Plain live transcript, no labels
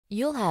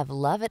You'll have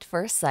love at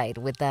first sight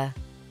with the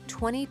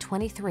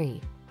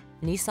 2023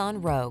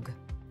 Nissan Rogue.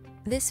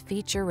 This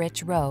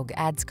feature-rich Rogue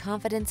adds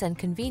confidence and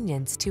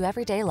convenience to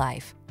everyday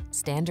life.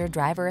 Standard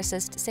driver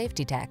assist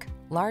safety tech,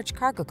 large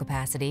cargo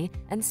capacity,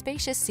 and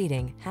spacious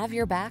seating have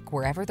your back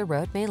wherever the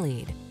road may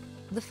lead.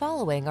 The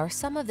following are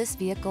some of this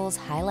vehicle's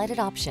highlighted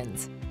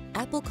options: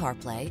 Apple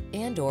CarPlay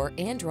and/or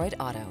Android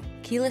Auto,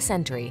 keyless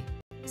entry,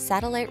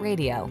 satellite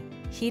radio,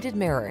 heated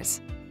mirrors,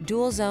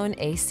 dual zone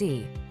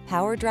AC,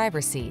 power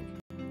driver seat,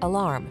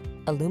 alarm,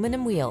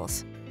 aluminum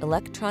wheels,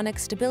 electronic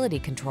stability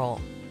control,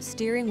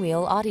 steering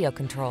wheel audio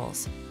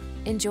controls.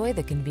 Enjoy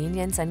the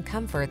convenience and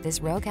comfort this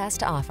Rogue has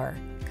to offer.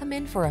 Come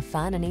in for a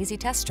fun and easy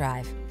test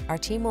drive. Our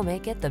team will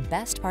make it the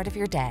best part of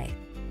your day.